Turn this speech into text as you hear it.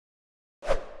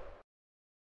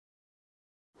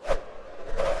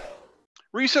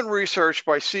Recent research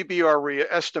by CBRE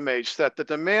estimates that the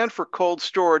demand for cold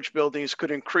storage buildings could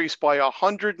increase by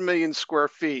 100 million square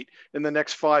feet in the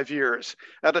next 5 years,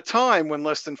 at a time when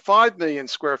less than 5 million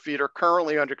square feet are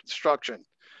currently under construction.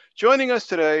 Joining us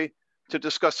today to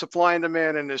discuss supply and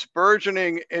demand in this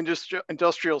burgeoning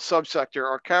industrial subsector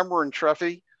are Cameron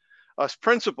Trefry, a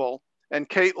principal, and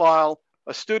Kate Lyle,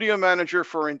 a studio manager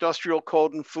for industrial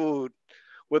cold and food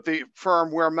with the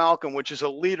firm Ware Malcomb, which is a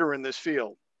leader in this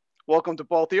field. Welcome to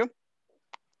both of you.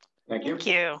 Thank you. Thank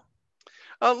you.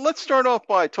 Let's start off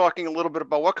by talking a little bit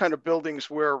about what kind of buildings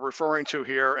we're referring to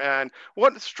here and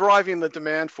what's driving the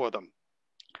demand for them.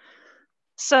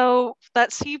 So that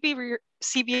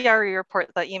CBRE report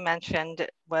that you mentioned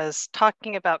was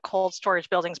talking about cold storage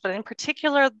buildings, but in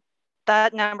particular,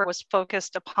 that number was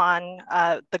focused upon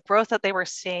the growth that they were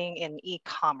seeing in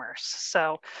e-commerce.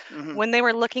 So when they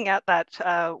were looking at that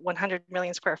 100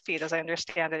 million square feet, as I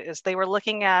understand it, is they were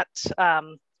looking at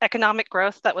economic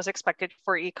growth that was expected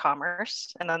for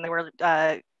e-commerce. And then they were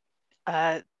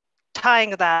tying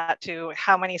that to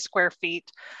how many square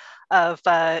feet of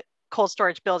cold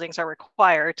storage buildings are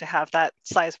required to have that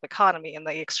size of economy, and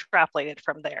they extrapolated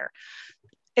from there.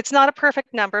 It's not a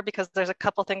perfect number because there's a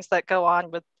couple things that go on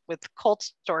with cold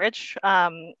storage.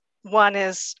 One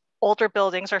is older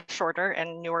buildings are shorter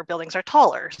and newer buildings are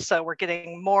taller. So we're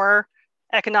getting more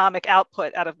economic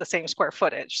output out of the same square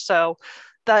footage. So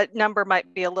that number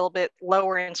might be a little bit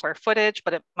lower in square footage,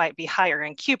 but it might be higher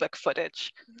in cubic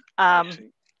footage.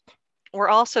 We're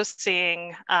also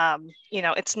seeing,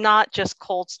 it's not just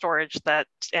cold storage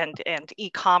and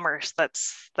e-commerce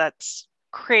that's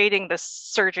creating this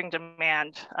surging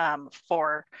demand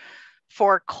for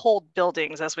cold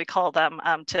buildings, as we call them,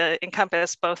 to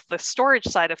encompass both the storage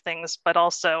side of things, but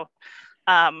also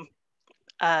the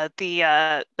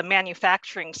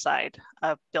manufacturing side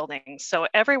of buildings. So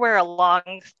everywhere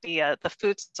along the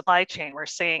food supply chain, we're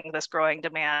seeing this growing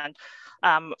demand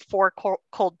for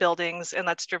cold buildings, and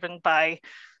that's driven by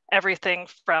everything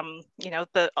from,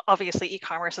 obviously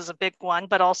e-commerce is a big one,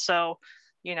 but also,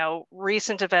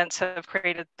 recent events have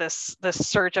created this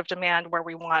surge of demand where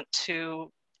we want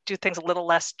to do things a little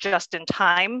less just in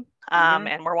time,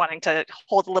 and we're wanting to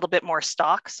hold a little bit more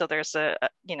stock. So there's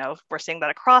we're seeing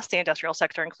that across the industrial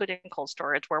sector, including cold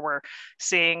storage, where we're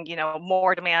seeing,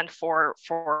 more demand for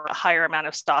a higher amount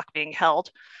of stock being held.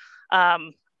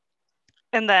 And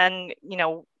then,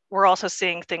 we're also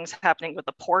seeing things happening with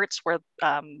the ports where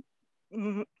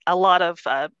a lot of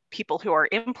people who are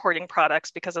importing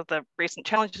products, because of the recent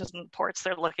challenges in the ports,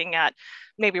 they're looking at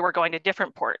maybe we're going to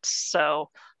different ports. So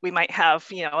we might have,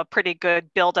 a pretty good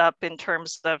buildup in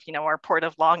terms of, our port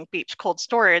of Long Beach cold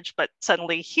storage, but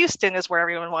suddenly Houston is where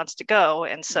everyone wants to go.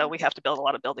 And so we have to build a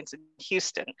lot of buildings in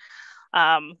Houston.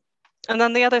 And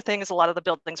then the other thing is a lot of the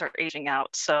buildings are aging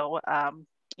out. So,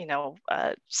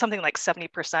 something like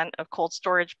 70% of cold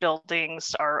storage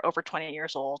buildings are over 20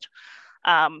 years old.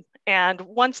 And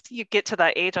once you get to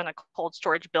that age on a cold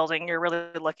storage building, you're really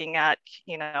looking at,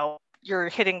 you're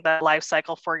hitting the life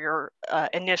cycle for your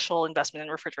initial investment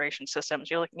in refrigeration systems.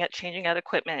 You're looking at changing out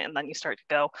equipment, and then you start to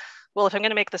go, well, if I'm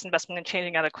going to make this investment in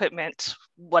changing out equipment,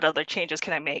 what other changes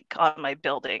can I make on my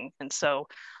building? And so,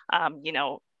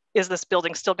 is this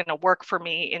building still going to work for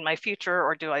me in my future,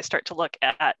 or do I start to look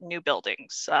at new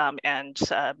buildings and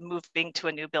moving to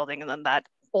a new building, and then that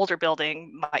older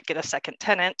building might get a second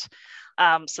tenant.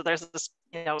 So there's this,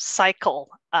 cycle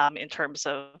in terms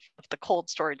of the cold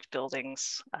storage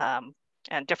buildings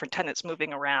and different tenants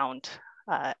moving around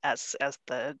as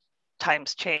the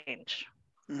times change.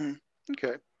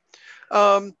 Okay.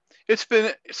 It's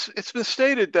been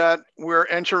stated that we're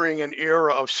entering an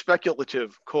era of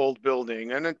speculative cold building,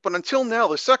 but until now,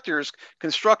 the sector's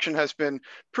construction has been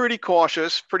pretty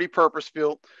cautious, pretty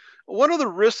purpose-built. What are the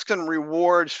risks and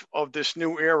rewards of this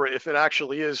new era if it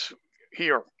actually is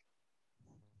here?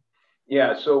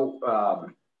 Yeah, so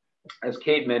as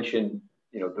Kate mentioned,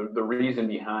 the reason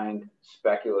behind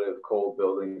speculative cold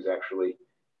buildings actually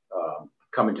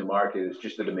coming to market is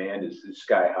just the demand is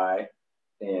sky high,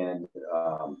 and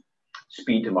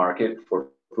speed to market for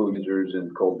food users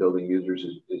and cold building users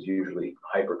is usually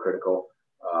hypercritical.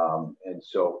 And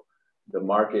so the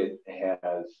market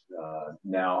has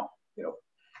now,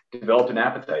 developed an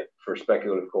appetite for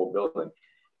speculative cold building.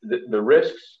 The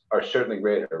risks are certainly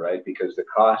greater, right? Because the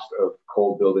cost of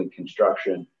cold building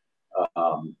construction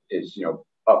is,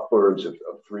 upwards of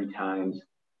 3 times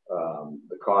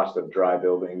the cost of dry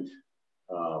buildings.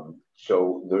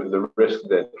 So the risk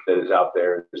that is out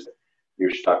there is that you're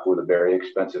stuck with a very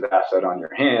expensive asset on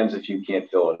your hands if you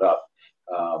can't fill it up.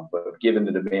 But given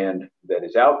the demand that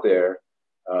is out there,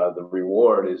 the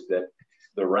reward is that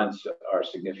the rents are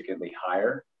significantly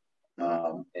higher.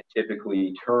 And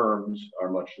typically terms are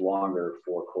much longer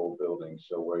for cold buildings.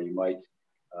 So where you might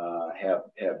have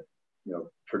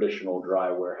traditional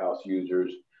dry warehouse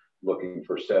users looking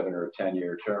for 7 or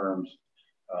 10-year terms,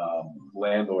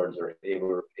 landlords are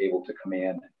able to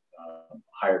command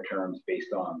higher terms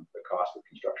based on the cost of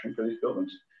construction for these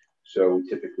buildings. So we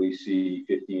typically see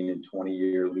 15 and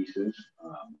 20-year leases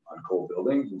on cold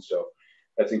buildings, and so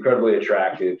that's incredibly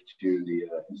attractive to the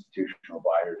institutional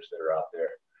buyers that are out there.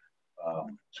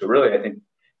 So really, I think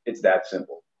it's that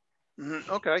simple.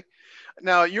 Mm-hmm. Okay.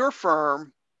 Now, your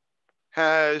firm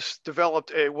has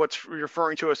developed what's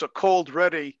referring to as a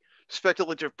cold-ready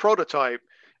speculative prototype.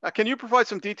 Can you provide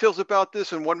some details about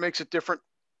this and what makes it different?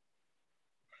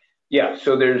 Yeah,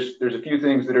 so there's a few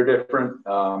things that are different.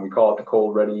 We call it the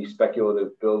cold-ready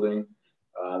speculative building.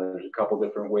 There's a couple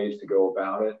different ways to go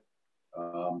about it.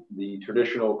 The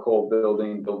traditional cold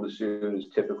building build-to-suit is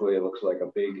typically, it looks like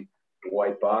a big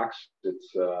white box.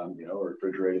 It's a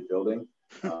refrigerated building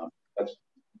that's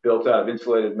built out of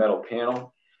insulated metal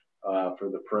panel for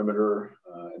the perimeter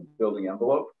and building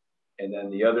envelope. And then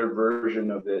the other version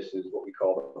of this is what we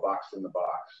call the box in the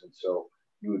box. And so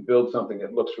you would build something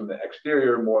that looks from the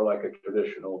exterior more like a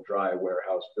traditional dry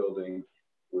warehouse building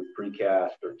with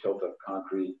precast or tilt-up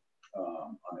concrete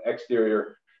on the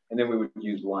exterior. And then we would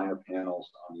use liner panels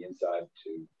on the inside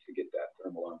to get that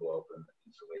thermal envelope and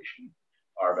insulation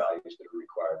R values that are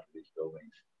required for these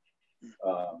buildings.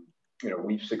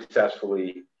 We've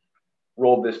successfully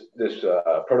rolled this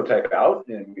prototype out,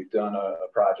 and we've done a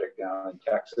project down in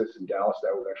Texas, in Dallas.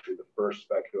 That was actually the first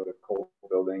speculative cold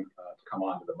building to come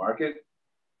onto the market.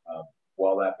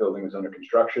 While that building was under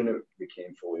construction, it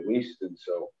became fully leased, and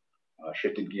so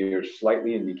shifted gears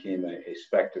slightly and became a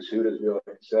spec to suit, as we like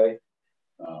to say.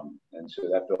 And so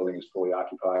that building is fully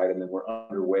occupied, and then we're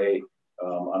underway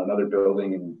on another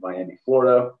building in Miami,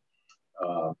 Florida,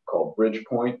 called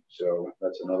Bridgepoint. So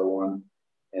that's another one.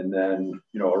 And then,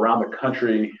 around the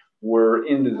country, we're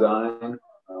in design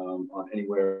on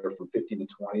anywhere from 15 to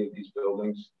 20 of these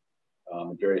buildings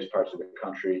in various parts of the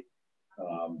country.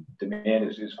 Demand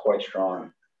is quite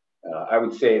strong. I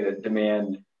would say that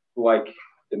demand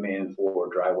for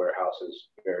dry warehouses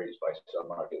varies by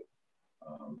submarket,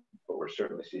 but we're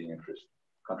certainly seeing interest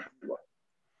countrywide.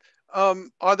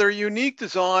 Are there unique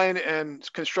design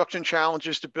and construction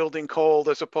challenges to building cold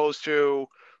as opposed to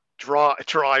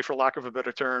dry, for lack of a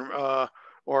better term,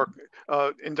 or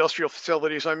industrial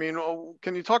facilities? I mean,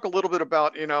 can you talk a little bit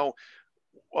about,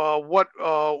 what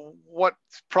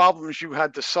problems you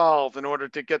had to solve in order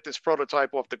to get this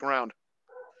prototype off the ground?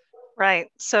 Right.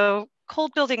 So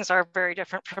cold buildings are very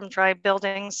different from dry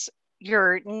buildings.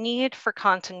 Your need for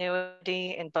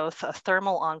continuity in both a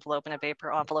thermal envelope and a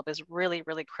vapor envelope is really,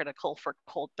 really critical for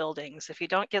cold buildings. If you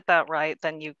don't get that right,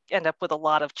 then you end up with a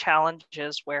lot of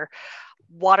challenges where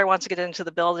water wants to get into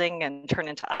the building and turn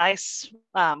into ice.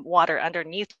 Water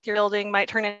underneath your building might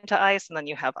turn into ice, and then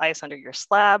you have ice under your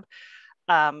slab.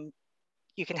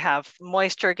 You can have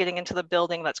moisture getting into the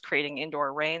building that's creating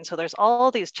indoor rain. So there's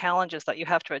all these challenges that you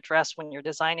have to address when you're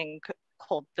designing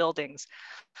cold buildings.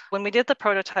 When we did the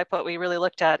prototype, what we really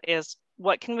looked at is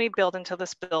what can we build into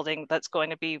this building that's going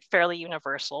to be fairly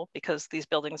universal, because these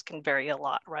buildings can vary a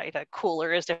lot, right? A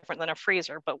cooler is different than a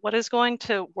freezer, but what is going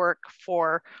to work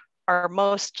for our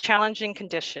most challenging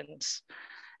conditions?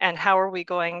 And how are we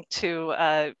going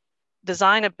to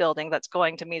design a building that's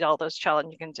going to meet all those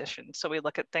challenging conditions? So we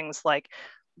look at things like,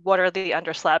 what are the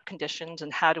under slab conditions,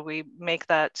 and how do we make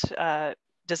that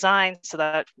design so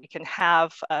that we can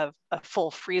have a full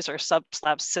freezer sub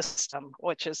slab system,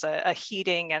 which is a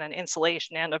heating and an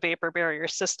insulation and a vapor barrier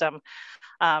system,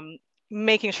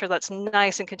 making sure that's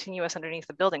nice and continuous underneath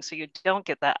the building so you don't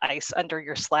get that ice under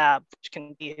your slab, which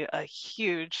can be a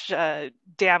huge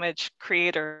damage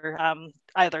creator,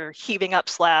 either heaving up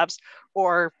slabs,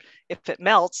 or if it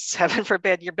melts, heaven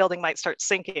forbid, your building might start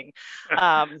sinking.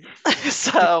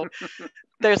 So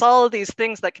there's all of these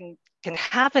things that can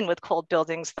happen with cold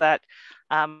buildings that,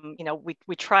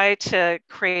 we try to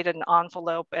create an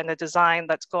envelope and a design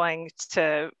that's going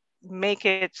to make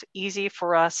it easy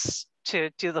for us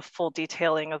to do the full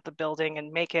detailing of the building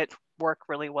and make it work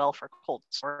really well for cold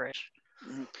storage.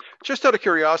 Just out of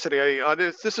curiosity,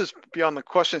 this is beyond the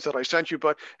questions that I sent you,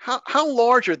 but how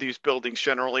large are these buildings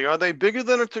generally? Are they bigger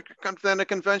than a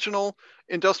conventional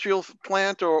industrial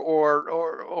plant, or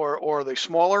are they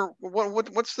smaller?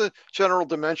 What's the general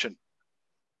dimension?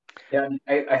 Yeah,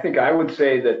 I think I would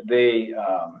say that they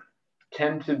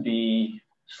tend to be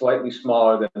slightly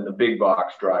smaller than the big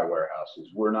box dry warehouses.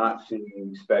 We're not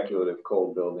seeing speculative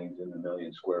cold buildings in the 1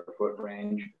 million square foot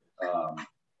range.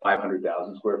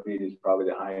 500,000 square feet is probably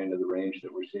the high end of the range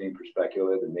that we're seeing for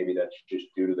speculative, and maybe that's just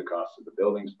due to the cost of the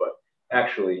buildings. But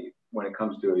actually, when it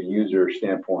comes to a user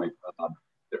standpoint,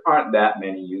 there aren't that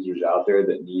many users out there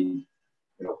that need,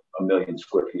 1 million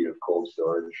square feet of cold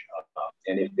storage,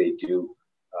 and if they do,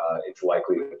 it's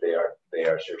likely that they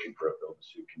are searching for a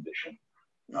build-to-suit condition.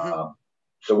 Mm-hmm.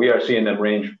 So we are seeing them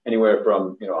range anywhere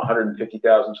from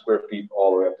 150,000 square feet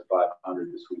all the way up to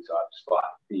 500. The sweet spot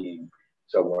being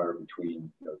somewhere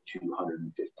between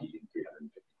 250 and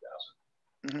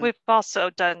 350,000. Mm-hmm. We've also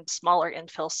done smaller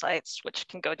infill sites, which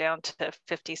can go down to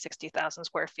 50, 60,000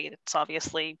 square feet. It's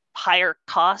obviously higher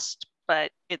cost,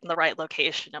 but in the right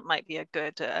location, it might be a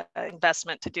good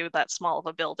investment to do that small of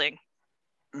a building.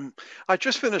 I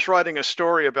just finished writing a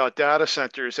story about data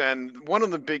centers, and one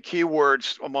of the big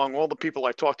keywords among all the people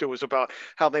I talked to was about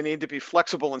how they need to be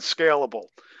flexible and scalable.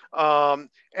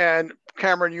 And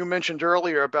Cameron, you mentioned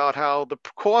earlier about how the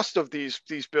cost of these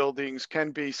buildings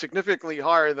can be significantly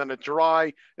higher than a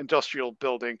dry industrial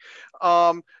building.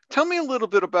 Tell me a little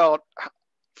bit about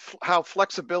how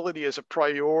flexibility is a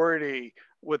priority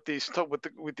with these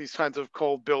kinds of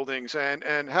cold buildings,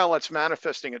 and how it's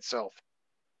manifesting itself.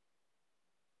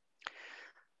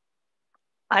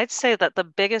 I'd say that the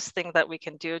biggest thing that we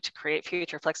can do to create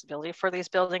future flexibility for these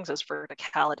buildings is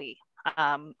verticality.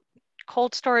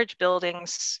 Cold storage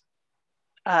buildings,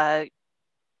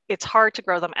 it's hard to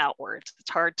grow them outwards. It's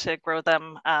hard to grow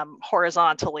them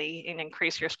horizontally and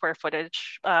increase your square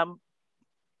footage,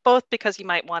 both because you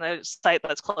might want a site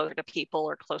that's closer to people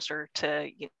or closer to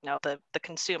the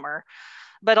consumer,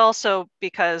 but also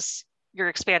because you're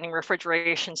expanding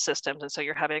refrigeration systems. And so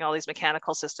you're having all these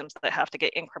mechanical systems that have to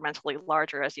get incrementally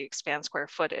larger as you expand square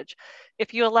footage.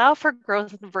 If you allow for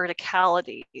growth and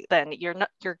verticality, then you're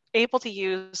able to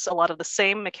use a lot of the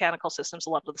same mechanical systems, a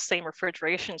lot of the same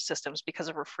refrigeration systems because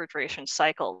of refrigeration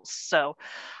cycles. So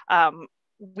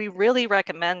we really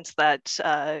recommend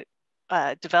that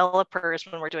developers,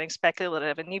 when we're doing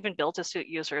speculative and even build-to-suit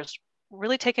users,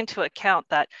 really take into account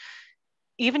that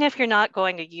even if you're not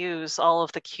going to use all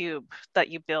of the cube that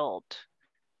you build,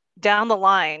 down the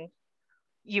line,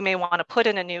 you may want to put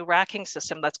in a new racking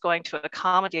system that's going to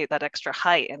accommodate that extra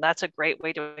height. And that's a great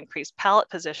way to increase pallet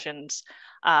positions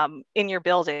in your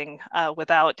building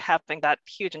without having that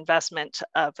huge investment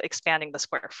of expanding the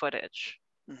square footage.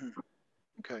 Mm-hmm.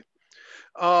 Okay.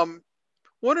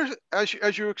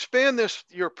 As you expand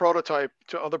your prototype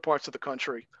to other parts of the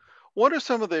country, what are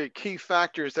some of the key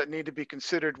factors that need to be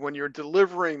considered when you're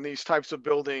delivering these types of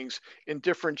buildings in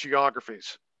different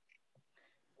geographies?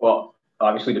 Well,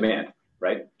 obviously demand,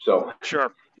 right? So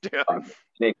sure, yeah.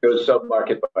 It goes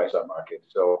submarket by submarket.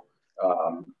 So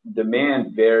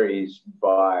demand varies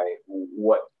by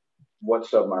what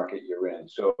submarket you're in.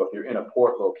 So if you're in a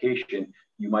port location,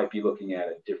 you might be looking at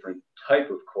a different type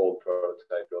of cold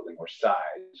prototype building or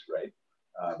size, right?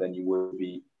 Than you would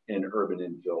be in urban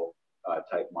infill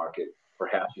type market.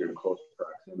 Perhaps you're in close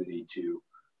proximity to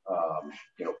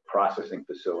processing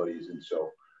facilities, and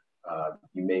so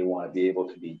you may want to be able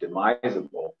to be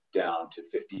demisable down to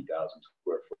 50,000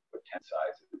 square foot tent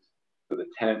sizes. So the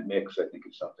tenant mix, I think,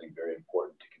 is something very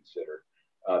important to consider.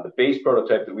 The base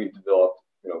prototype that we've developed,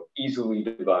 easily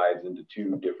divides into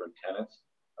 2 different tenants.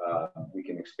 We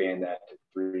can expand that to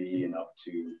 3 and up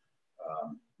to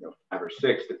 5 or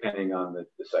 6, depending on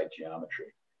the site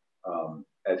geometry.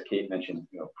 As Kate mentioned,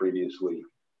 previously,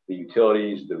 the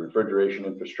utilities, the refrigeration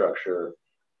infrastructure,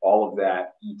 all of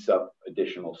that eats up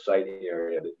additional site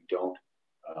area that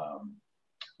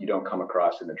you don't come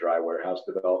across in a dry warehouse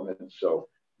development. So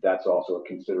that's also a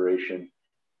consideration.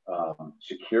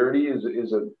 Security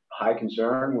is a high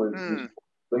concern with these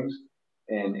things,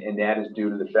 and that is due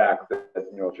to the fact that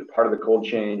if you're part of the cold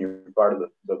chain, you're part of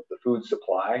the food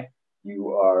supply,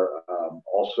 you are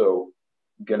also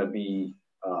going to be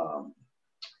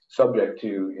subject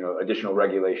to additional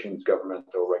regulations,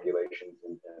 governmental regulations,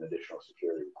 and additional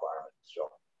security requirements.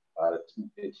 So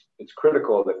it's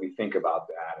critical that we think about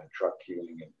that and truck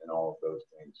queuing and all of those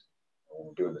things when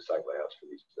we're doing the site layouts for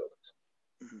these buildings.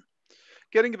 Mm-hmm.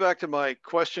 Getting back to my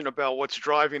question about what's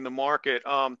driving the market,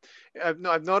 I've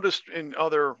noticed in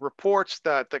other reports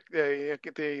that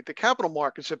the capital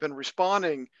markets have been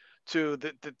responding to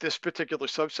this particular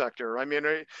subsector. I mean,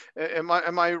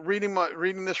 am I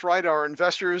reading this right? Are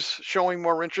investors showing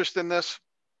more interest in this?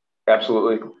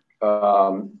 Absolutely.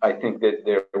 I think that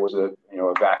there was a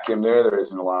vacuum there. There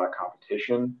isn't a lot of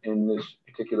competition in this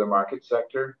particular market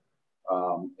sector,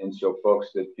 and so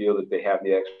folks that feel that they have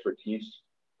the expertise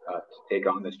to take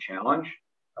on this challenge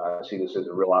see this as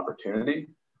a real opportunity.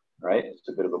 Right? It's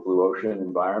a bit of a blue ocean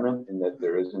environment in that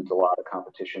there isn't a lot of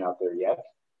competition out there yet.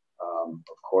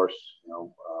 of course,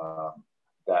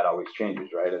 that always changes,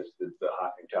 right? As the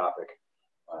hot new topic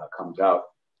comes out,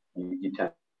 you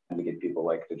tend to get people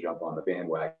like to jump on the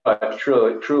bandwagon. But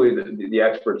truly, the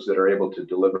experts that are able to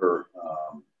deliver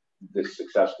this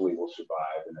successfully will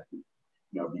survive, and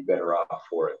be better off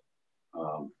for it.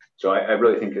 So I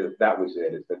really think that was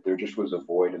it. Is that there just was a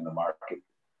void in the market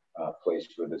place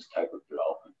for this type of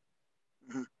development.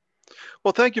 Mm-hmm.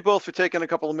 Well, thank you both for taking a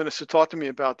couple of minutes to talk to me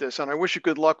about this, and I wish you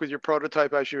good luck with your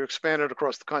prototype as you expand it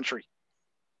across the country.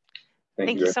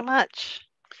 Thank you so much.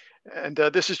 And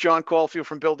this is John Caulfield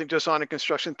from Building Design and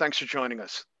Construction. Thanks for joining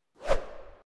us.